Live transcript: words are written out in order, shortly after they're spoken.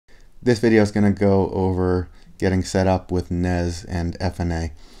This video is going to go over getting set up with NES and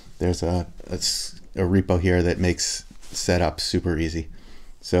FNA. There's a repo here that makes setup super easy.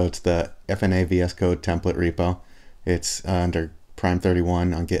 So it's the FNA VS Code template repo. It's under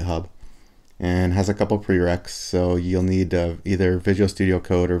Prime31 on GitHub and has a couple prereqs. So you'll need either Visual Studio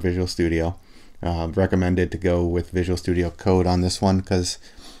Code or Visual Studio. Recommended to go with Visual Studio Code on this one because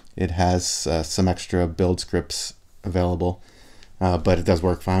it has some extra build scripts available, but it does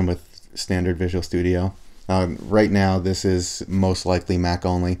work fine with standard Visual Studio. Right now this is most likely Mac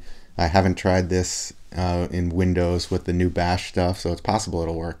only. I haven't tried this in Windows with the new Bash stuff, so it's possible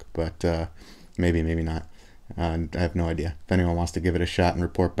it'll work, but maybe not. I have no idea. If anyone wants to give it a shot and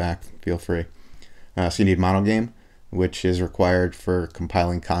report back, feel free. So you need MonoGame, which is required for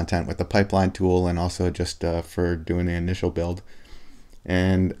compiling content with the pipeline tool and also just for doing the initial build.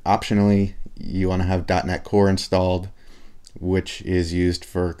 And optionally, you want to have .NET Core installed, which is used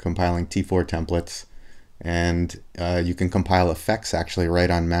for compiling T4 templates. And you can compile effects actually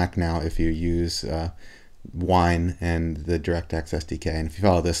right on Mac now if you use Wine and the DirectX SDK. And if you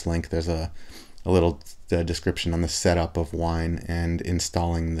follow this link, there's a little description on the setup of Wine and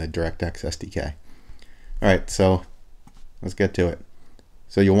installing the DirectX SDK. All right, so let's get to it.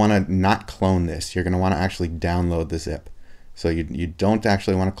 So you'll want to not clone this. You're going to want to actually download the zip. So you don't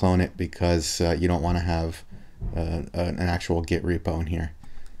actually want to clone it because you don't want to have an actual Git repo in here.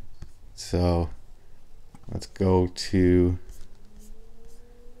 So let's go to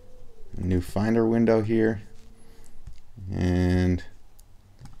a new Finder window here, and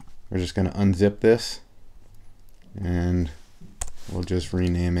we're just going to unzip this, and we'll just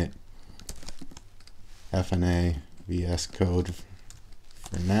rename it FNA VS Code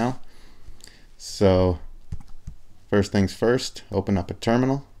for now. So first things first, open up a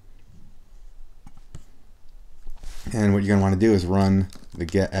terminal, and what you're going to want to do is run the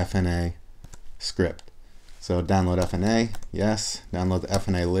get FNA script. So download FNA, yes. Download the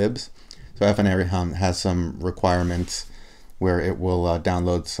FNA libs. So FNA has some requirements where it will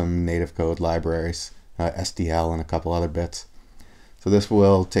download some native code libraries, SDL and a couple other bits. So this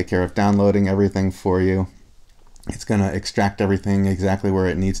will take care of downloading everything for you. It's going to extract everything exactly where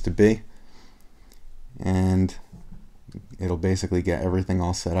it needs to be, and it'll basically get everything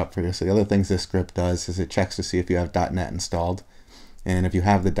all set up for you. So the other things this script does is it checks to see if you have .NET installed. And if you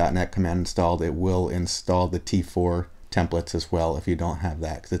have the .NET command installed, it will install the T4 templates as well if you don't have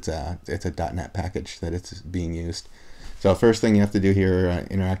that, because it's a .NET package that it's being used. So first thing you have to do here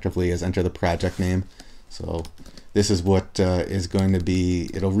interactively is enter the project name. So this is what is going to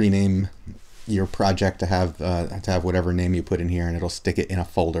be, it'll rename your project to have whatever name you put in here, and it'll stick it in a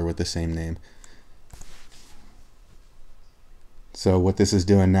folder with the same name. So what this is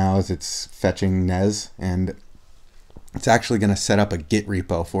doing now is it's fetching NES, and it's actually going to set up a Git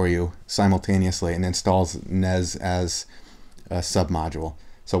repo for you simultaneously and installs NES as a submodule.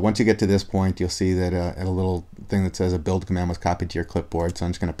 So once you get to this point, you'll see that a little thing that says a build command was copied to your clipboard. So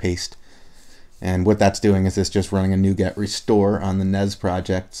I'm just going to paste. And what that's doing is it's just running a NuGet restore on the NES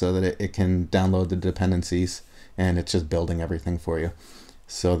project so that it can download the dependencies, and it's just building everything for you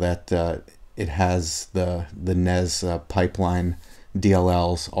so that it has the NES pipeline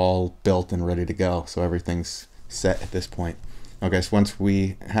DLLs all built and ready to go. So everything's set at this point. Okay, so once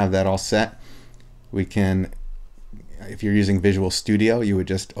we have that all set, we can, if you're using Visual Studio, you would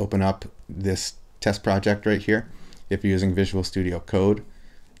just open up this test project right here. If you're using Visual Studio Code,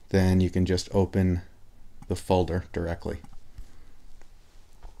 then you can just open the folder directly.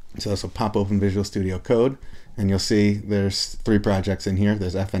 So this will pop open Visual Studio Code, and you'll see there's 3 projects in here.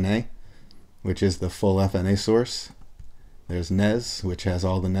 There's FNA, which is the full FNA source. There's NES, which has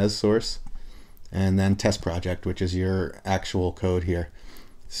all the NES source. And then test project, which is your actual code here.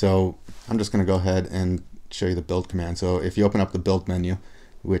 So I'm just going to go ahead and show you the build command. So if you open up the build menu,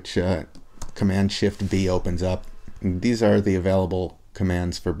 which Command Shift B opens up, these are the available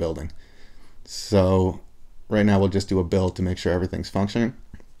commands for building. So right now we'll just do a build to make sure everything's functioning.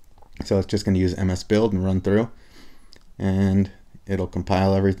 So it's just going to use MS build and run through, and it'll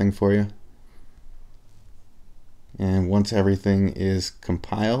compile everything for you. And once everything is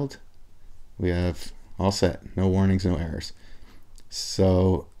compiled, we have all set, no warnings, no errors.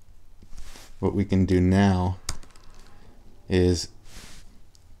 So what we can do now is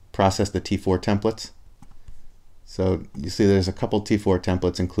process the T4 templates. So you see there's a couple T4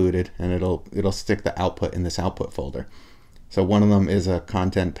 templates included, and it'll stick the output in this output folder. So one of them is a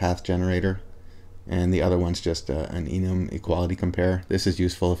content path generator, and the other one's just an enum equality compare. This is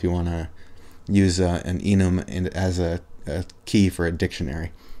useful if you want to use an enum as a key for a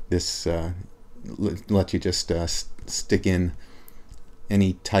dictionary. This lets you just stick in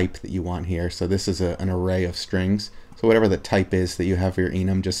any type that you want here. So this is an array of strings. So whatever the type is that you have for your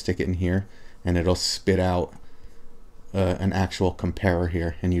enum, just stick it in here and it'll spit out an actual comparer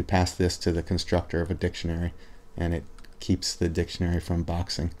here, and you pass this to the constructor of a dictionary and it keeps the dictionary from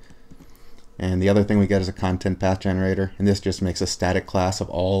boxing. And the other thing we get is a content path generator, and this just makes a static class of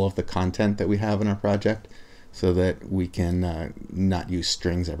all of the content that we have in our project so that we can not use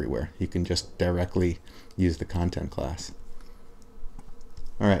strings everywhere. You can just directly use the content class.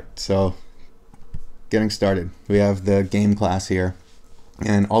 Alright, so getting started. We have the game class here,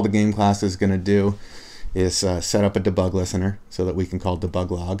 and all the game class is going to do is set up a debug listener so that we can call debug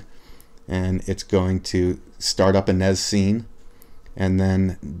log, and it's going to start up a NES scene, and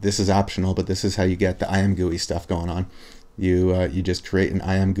then this is optional, but this is how you get the ImGui stuff going on. You just create an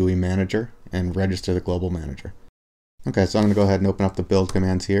ImGui manager and register the global manager. Okay, so I'm going to go ahead and open up the build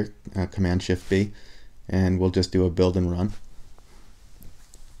commands here, Command Shift B, and we'll just do a build and run.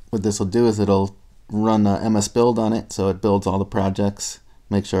 What this will do is it'll run MS build on it, so it builds all the projects,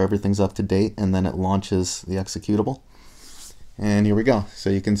 make sure everything's up to date, and then it launches the executable. And here we go. So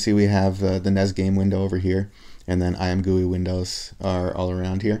you can see we have the NES game window over here, and then ImGui windows are all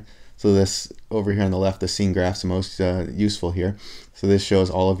around here. So this over here on the left, the scene graph's the most useful here. So this shows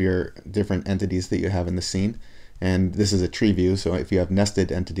all of your different entities that you have in the scene. And this is a tree view, so if you have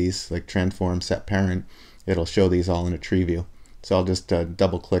nested entities like transform, set parent, it'll show these all in a tree view. So I'll just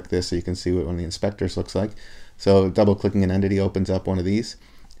double click this so you can see what one of the inspectors looks like. So double clicking an entity opens up one of these,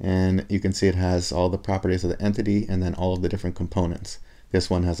 and you can see it has all the properties of the entity and then all of the different components. This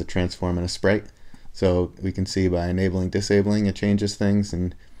one has a transform and a sprite. So we can see by enabling, disabling, it changes things,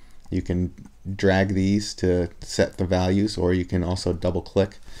 and you can drag these to set the values, or you can also double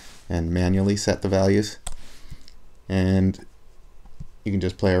click and manually set the values. And you can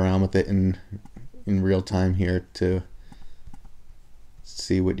just play around with it in real time here to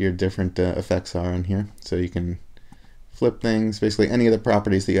see what your different effects are on here. So you can flip things. Basically any of the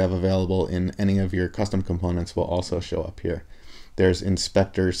properties that you have available in any of your custom components will also show up here. There's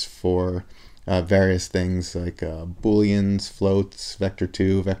inspectors for various things like booleans, floats,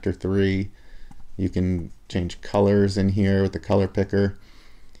 vector2, vector3. You can change colors in here with the color picker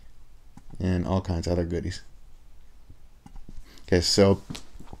and all kinds of other goodies. Okay, so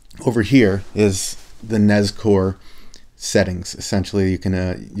over here is the NES core settings. Essentially, you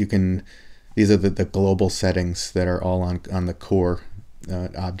can these are the global settings that are all on the core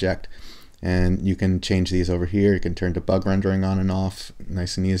object, and you can change these over here. You can turn debug rendering on and off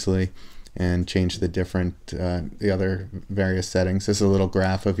nice and easily, and change the different the other various settings. This is a little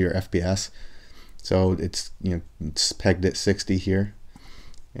graph of your FPS. So it's it's pegged at 60 here,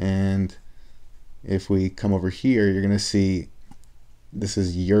 and if we come over here, you're going to see this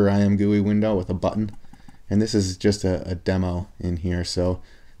is your ImGui window with a button, and this is just a demo in here. So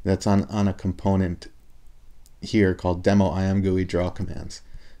that's on a component here called demo ImGui draw commands.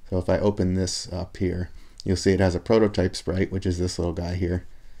 So if I open this up here, you'll see it has a prototype sprite, which is this little guy here.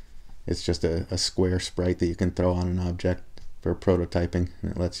 It's just a square sprite that you can throw on an object for prototyping,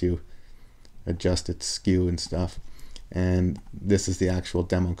 and it lets you adjust its skew and stuff. And this is the actual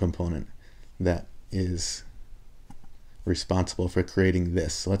demo component that is responsible for creating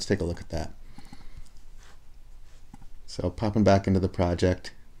this. So let's take a look at that. So popping back into the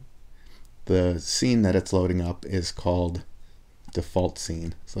project, the scene that it's loading up is called default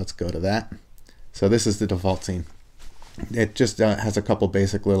scene. So let's go to that. So this is the default scene. It just has a couple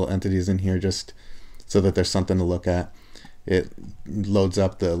basic little entities in here just so that there's something to look at. It loads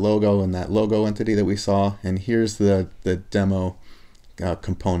up the logo and that logo entity that we saw, and here's the demo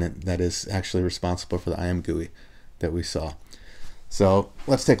component that is actually responsible for the ImGui that we saw. So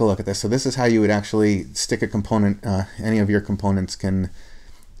let's take a look at this. So this is how you would actually stick a component. Any of your components can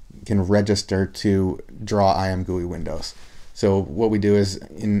register to draw ImGui windows. So what we do is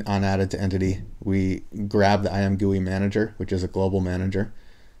on added to entity, we grab the ImGui manager, which is a global manager.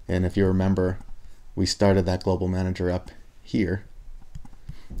 And if you remember, we started that global manager up here.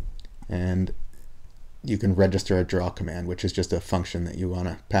 And you can register a draw command, which is just a function that you want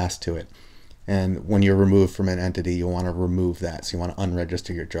to pass to it. And when you're removed from an entity, you want to remove that. So you want to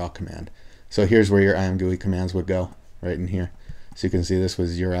unregister your draw command. So here's where your ImGui commands would go, right in here. So you can see this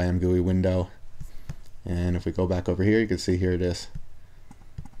was your ImGui window. And if we go back over here, you can see here it is.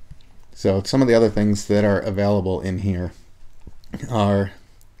 So some of the other things that are available in here are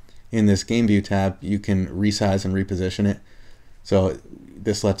in this game view tab, you can resize and reposition it. So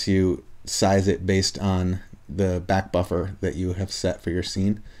this lets you size it based on the back buffer that you have set for your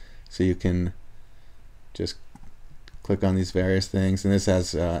scene. So you can just click on these various things, and this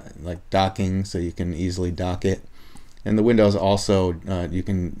has like docking, so you can easily dock it. And the windows also, you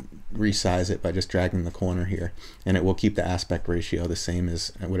can resize it by just dragging the corner here, and it will keep the aspect ratio the same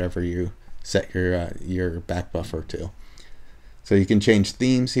as whatever you set your back buffer to. So you can change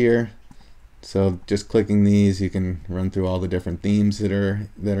themes here. So just clicking these, you can run through all the different themes that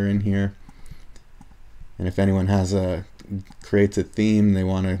are in here. And if anyone creates a theme, they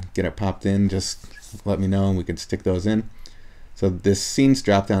want to get it popped in, just let me know and we can stick those in. So this scenes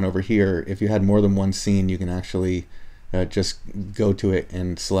drop down over here, if you had more than one scene, you can actually just go to it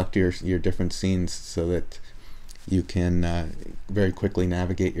and select your different scenes so that you can very quickly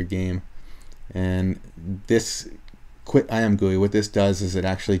navigate your game. And this Quit ImGui, what this does is it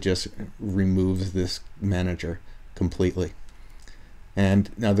actually just removes this manager completely. And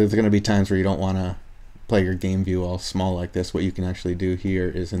now there's going to be times where you don't want to play your game view all small like this. What you can actually do here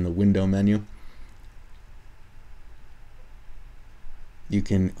is in the window menu, you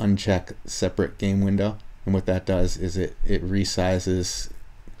can uncheck separate game window, and what that does is it resizes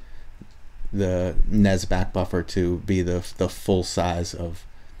the NES back buffer to be the full size of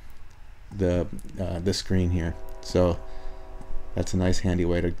the screen here. So that's a nice handy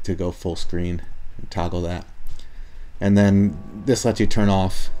way to go full screen and toggle that. And then this lets you turn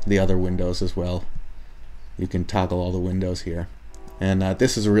off the other windows as well. You can toggle all the windows here. And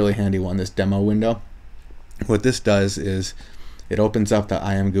this is a really handy one, this demo window. What this does is it opens up the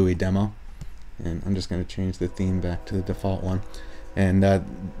ImGui demo. And I'm just going to change the theme back to the default one. And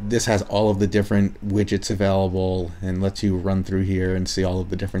this has all of the different widgets available and lets you run through here and see all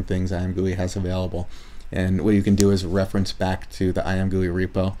of the different things ImGui has available. And what you can do is reference back to the ImGui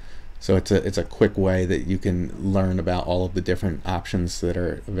repo. So it's a quick way that you can learn about all of the different options that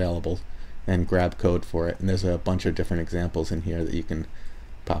are available and grab code for it. And there's a bunch of different examples in here that you can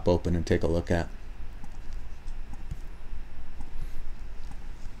pop open and take a look at.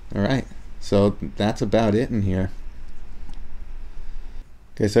 All right, so that's about it in here.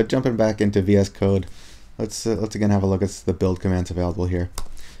 Okay, so jumping back into VS Code, let's again have a look at the build commands available here.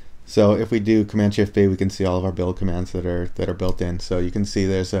 So if we do Command-Shift-B, we can see all of our build commands that are built in. So you can see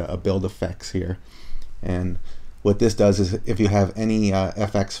there's a build effects here. And what this does is if you have any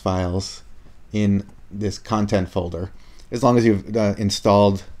FX files in this content folder, as long as you've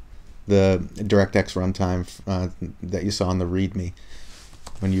installed the DirectX runtime that you saw in the README,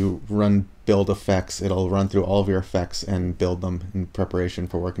 when you run build effects, it'll run through all of your effects and build them in preparation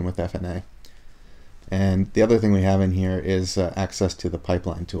for working with FNA. And the other thing we have in here is access to the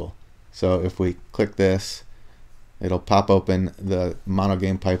pipeline tool. So if we click this, it'll pop open the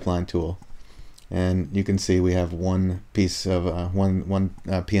monogame pipeline tool. And you can see we have one piece of one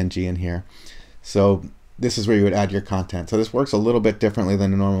PNG in here. So this is where you would add your content. So this works a little bit differently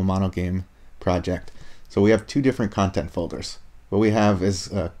than a normal monogame project. So we have two different content folders. What we have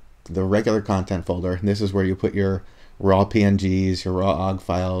is the regular content folder. And this is where you put your raw PNGs, your raw OGG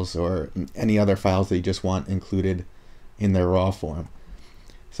files, or any other files that you just want included in their raw form.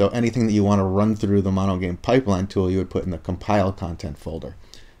 So anything that you want to run through the monogame pipeline tool, you would put in the compile content folder.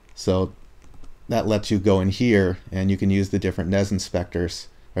 So that lets you go in here and you can use the different NES inspectors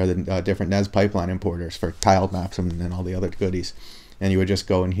or the different NES pipeline importers for tiled maps and all the other goodies. And you would just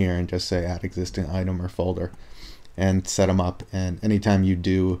go in here and just say add existing item or folder and set them up. And anytime you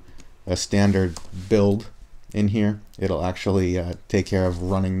do a standard build in here, it'll actually take care of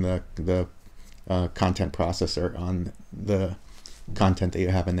running the content processor on the content that you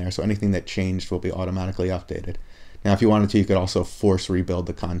have in there. So anything that changed will be automatically updated. Now if you wanted to, you could also force rebuild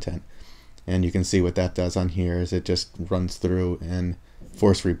the content, and you can see what that does on here is it just runs through and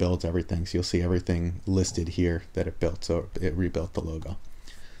force rebuilds everything. So you'll see everything listed here that it built. So it rebuilt the logo.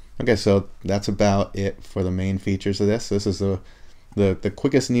 Okay, so that's about it for the main features of this. This is the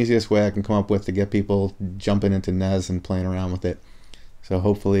quickest and easiest way I can come up with to get people jumping into NES and playing around with it. So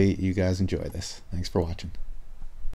hopefully you guys enjoy this. Thanks for watching.